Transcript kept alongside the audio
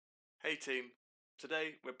Hey team,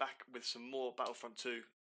 today we're back with some more Battlefront 2.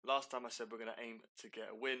 Last time I said we're going to aim to get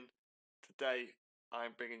a win. Today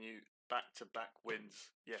I'm bringing you back-to-back wins.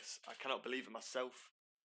 Yes, I cannot believe it myself,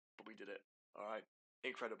 but we did it. Alright,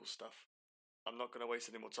 incredible stuff. I'm not going to waste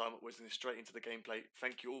any more time whizzing straight into the gameplay.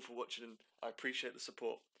 Thank you all for watching and I appreciate the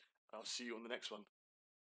support. I'll see you on the next one.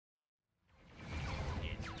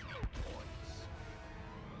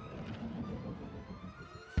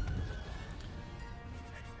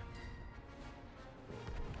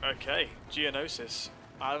 Okay, Geonosis.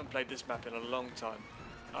 I haven't played this map in a long time.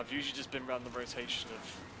 I've usually just been around the rotation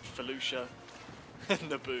of Felucia and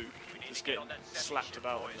Naboo, just getting slapped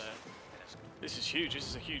about on there. This is huge, this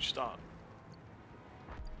is a huge start.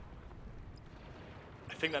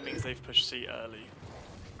 I think that means they've pushed C early.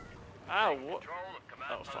 Ow, what?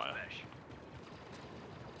 Oh, fire.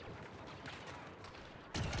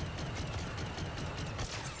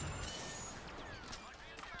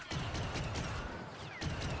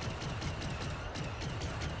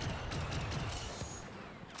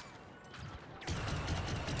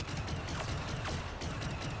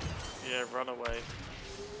 Yeah, run away.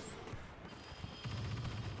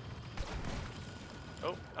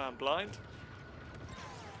 Oh, I'm blind.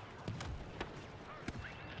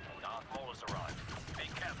 Darth Maul has arrived. Be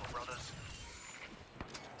careful, brothers.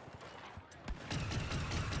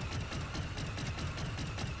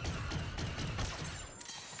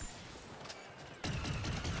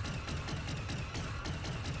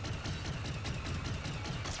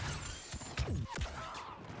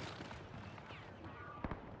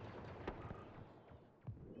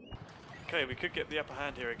 Okay, we could get the upper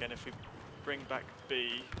hand here again if we bring back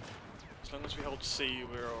B. As long as we hold C,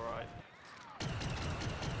 we're alright.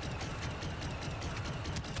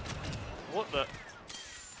 What the?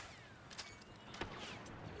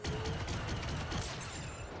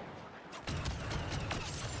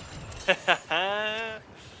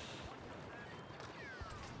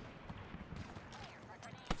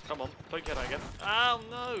 Come on, don't get that again. Oh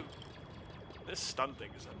no! This stun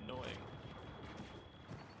thing is annoying.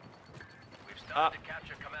 We've started to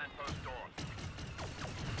capture command post Dawn.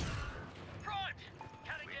 Front!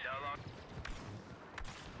 Cutting in.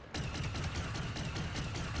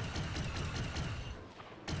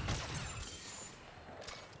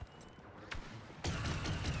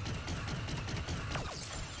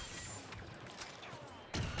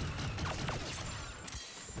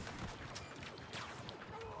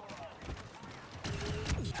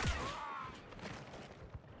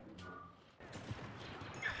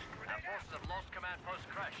 Command post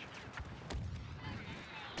crash.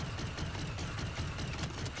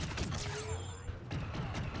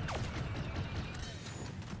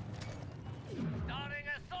 Starting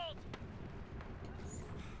assault.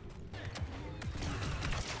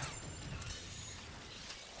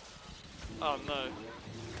 Oh no.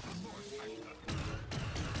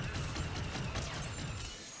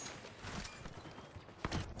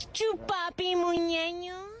 Chupapi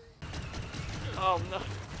muñeño. Oh no.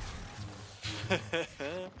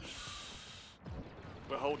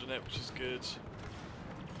 We're holding it, which is good.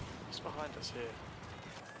 What's behind us here?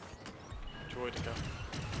 Droidica.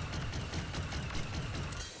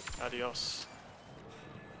 Adios.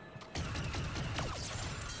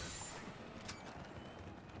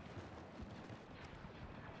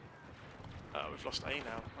 Oh, we've lost A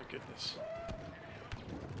now. My goodness.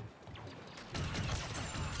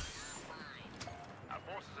 Our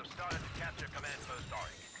forces have started to capture command post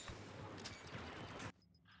Oryx.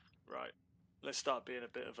 Right, let's start being a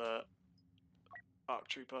bit of a ARC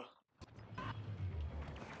trooper.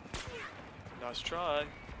 Nice try.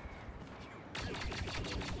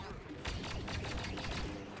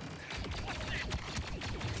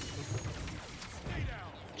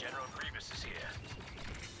 General Grievous is here.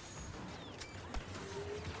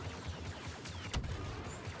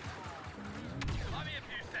 Give me a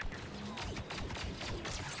few seconds.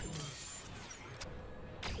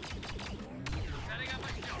 Setting up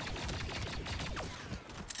my shot.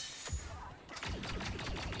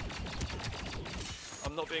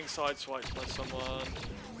 I'm not being sideswiped by someone.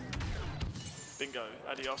 Bingo.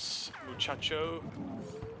 Adios, muchacho.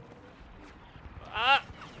 Ah!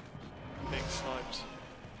 Being sniped.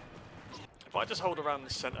 If I just hold around the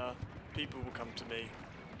center, people will come to me.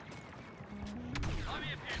 Give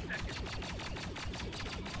me a few seconds.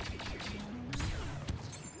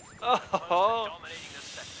 Oh! Dominating the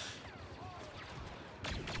sector.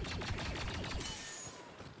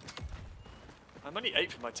 I'm only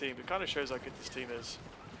 8 for my team, but it kind of shows how good this team is.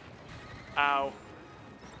 Ow.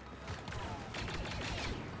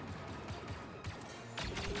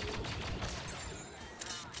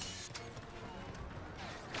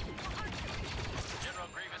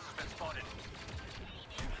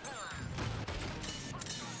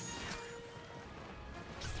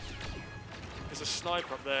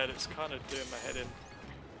 sniper up there that's kind of doing my head in.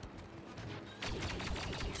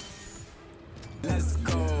 Let's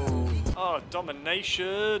go. Oh,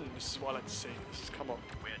 domination! This is what I like to see. This is, come on.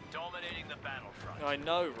 We're dominating the battlefront. I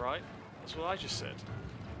know, right? That's what I just said.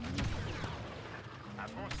 Our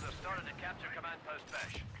forces have started to capture command post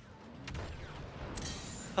Besh.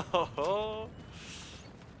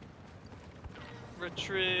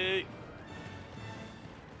 Retreat!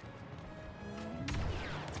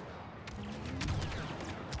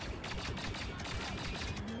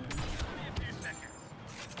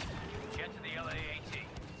 Get to the LAAT.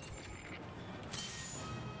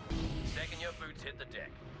 Second your boots hit the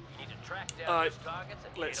deck, you need to track down Alright, those targets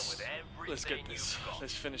and hit them with let's everything get this. you've got.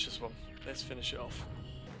 Let's finish this one. Let's finish it off.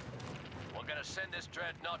 We're gonna send this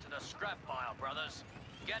dreadnought to the scrap pile, brothers.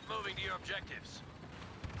 Get moving to your objectives.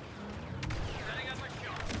 Setting up a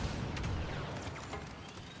shot.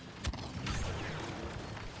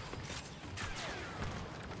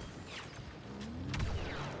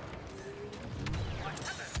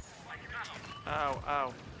 Ow,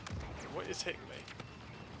 ow. What is hitting me?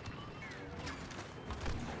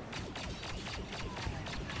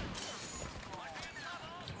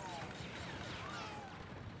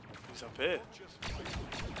 He's up here.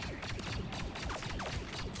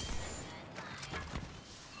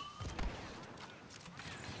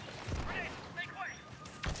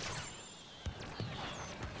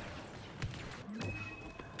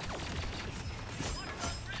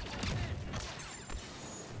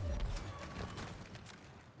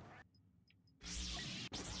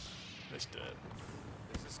 Let's do it.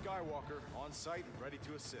 This is Skywalker, on site and ready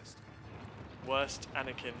to assist. Worst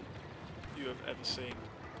Anakin you have ever seen.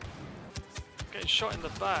 Getting shot in the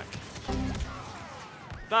back.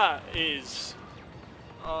 That is...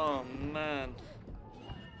 Oh, man.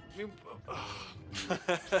 I mean...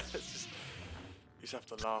 It's just, you just have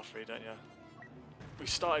to laugh, really, don't you? We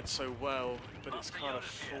started so well, but it's kind of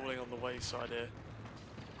falling on the wayside here.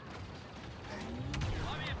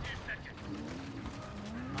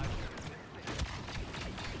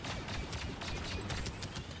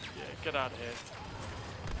 Yeah, get out of here.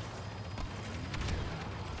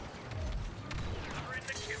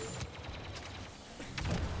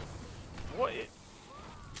 What?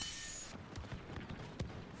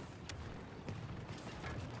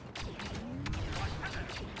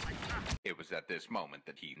 It was at this moment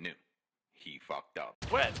that he knew. He fucked up.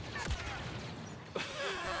 When?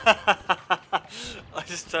 I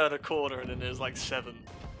just turned a corner and then there's like 7.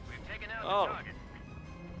 We've taken out Oh. the target.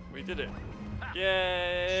 We did it. Ha!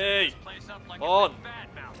 Yay! This place up like On. a big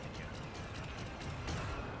bad mouth.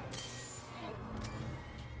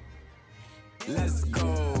 Let's go.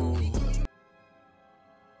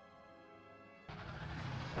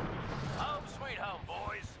 Home sweet home,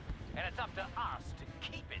 boys. And it's up to us to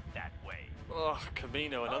keep it that way. Oh,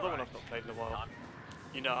 Camino, another one I've not played in a while.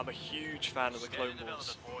 You know, I'm a huge fan of the Clone Steady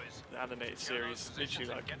Wars, development, boys. the animated Secure those series. positions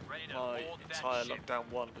Literally, and like, get ready to my board that entire ship.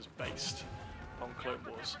 Lockdown 1 was based on Clone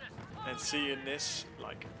Wars. And seeing this,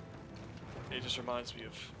 like, it just reminds me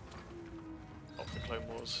of the Clone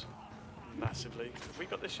Wars massively. Have we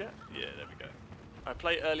got this yet? Yeah, there we go. I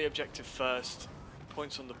play early objective first,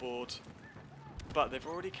 points on the board, but they've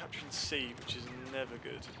already captured C, which is never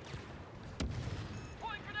good.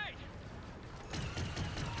 Throwing grenade.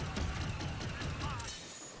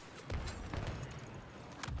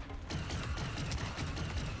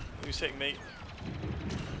 Who's hitting me?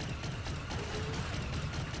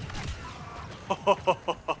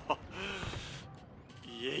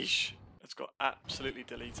 Yeesh. It's got absolutely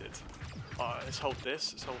deleted. Alright, let's hold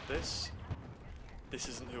this. Let's hold this. This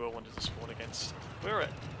isn't who I wanted to spawn against. We're at...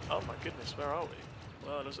 Oh my goodness, where are we?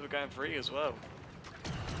 Well, looks like we're going free as well.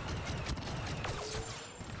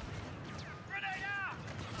 Grenade out.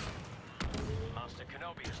 Master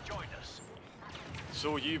Kenobi has joined us. It's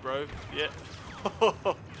all you, bro. Yeah.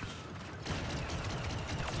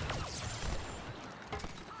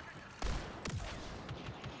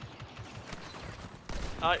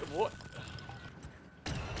 What?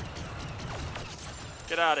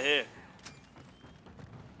 Get out of here.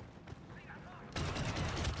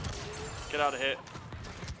 Get out of here.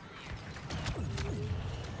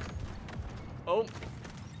 Oh.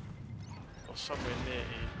 Or somewhere near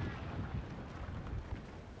here.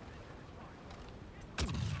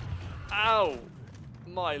 Ow!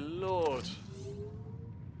 My lord.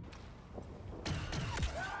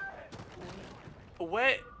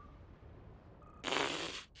 Where?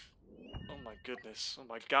 Oh my goodness. Oh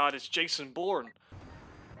my god, it's Jason Bourne.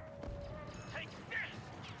 Take this.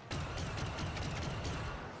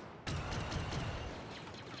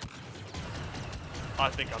 I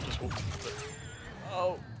think I've just walked into the...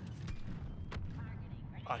 Oh.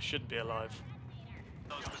 shouldn't be alive.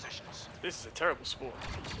 Those positions. This is a terrible spawn.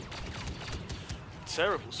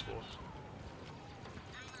 Terrible spawn.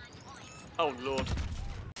 Oh lord.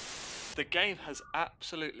 The game has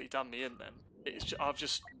absolutely done me in then. It's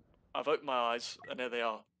I've opened my eyes and there they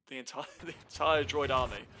are. The entire droid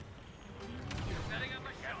army. Setting up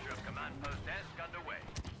a capture of command post desk underway.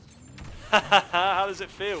 How does it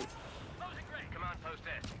feel? Closing range. Command post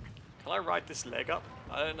desk. Can I ride this leg up?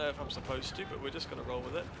 I don't know if I'm supposed to, but we're just gonna roll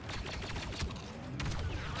with it.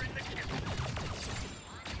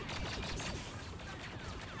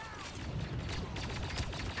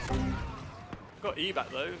 Got E back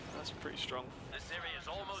though, that's pretty strong. This area is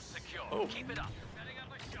almost secure. Oh. Keep it up. Setting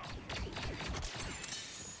up a shot.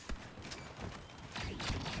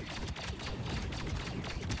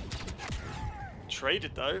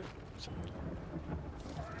 Traded though.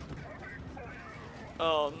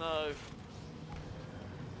 Oh no.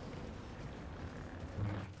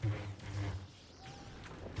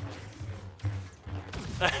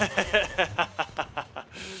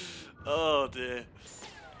 Oh dear.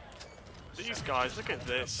 These guys, look at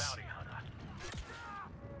this.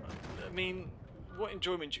 I mean, what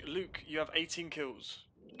enjoyment? Luke, you have 18 kills.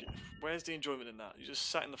 Where's the enjoyment in that? You just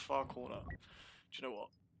sat in the far corner. Do you know what?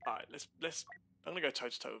 All right, let's. I'm gonna go toe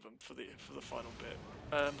to toe with them for the final bit.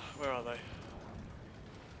 Where are they?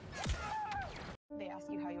 They ask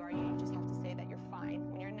you how you are, you just have to say that you're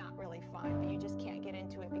fine when you're not really fine, but you just can't get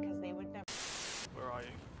into it because they would never. Where are you?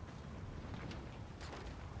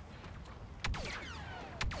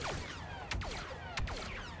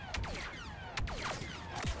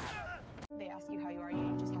 They ask you how you are,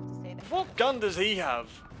 you just have to say that. What gun does he have?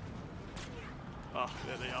 Ah,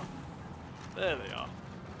 there they are. There they are.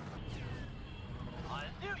 I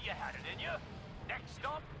knew you had it in you. Next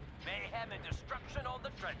stop, mayhem and destruction on the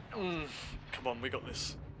dreadnought. Come on, we got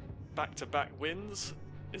this. Back-to-back wins?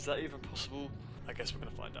 Is that even possible? I guess we're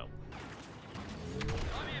gonna find out.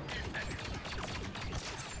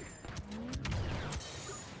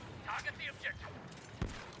 Target the objective.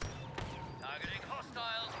 Targeting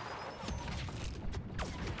hostiles.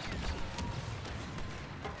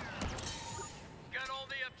 Get on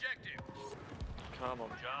the objective. Come on.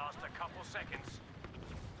 Just a couple seconds.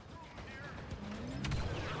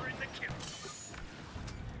 Delivering the kill.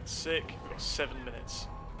 Sick. We've got 7 minutes.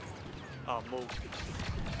 Ah, more.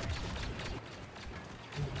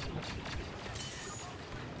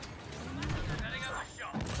 Setting up a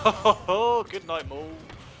shot. Oh, good night, Maul.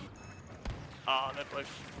 Ah, they're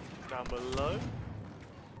both down below.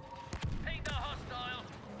 Ping the hostile.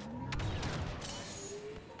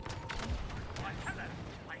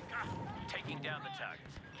 Taking down the target.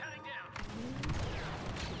 Cutting down.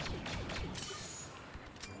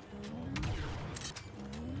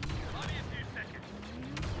 Only a few seconds.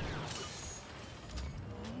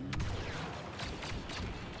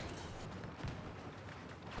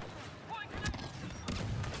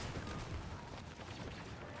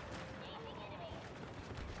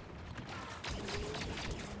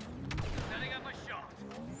 Setting up a shot.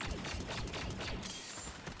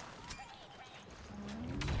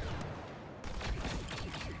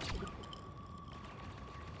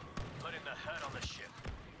 Putting the hurt on the ship.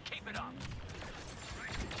 Keep it up.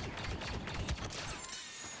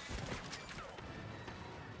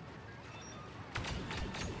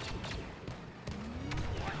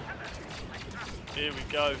 Here we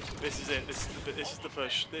go. This is it. This is the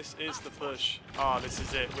push. This is the push. Ah, this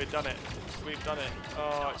is it. We've done it. We've done it.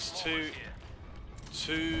 Oh, it's too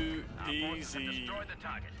easy. Destroy the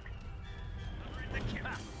target.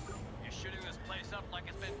 You're shooting this place up like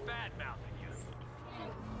it's been bad-mouthing you.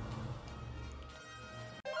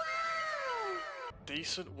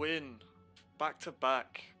 Decent win. Back to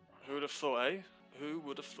back. Who would have thought, eh? Who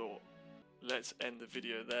would have thought? Let's end the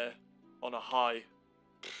video there on a high.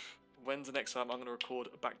 When's the next time I'm going to record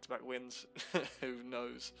back-to-back wins? Who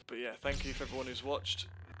knows? But yeah, thank you for everyone who's watched.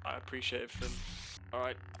 I appreciate everything.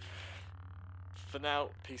 Alright. For now,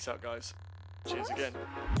 peace out, guys. Cheers again.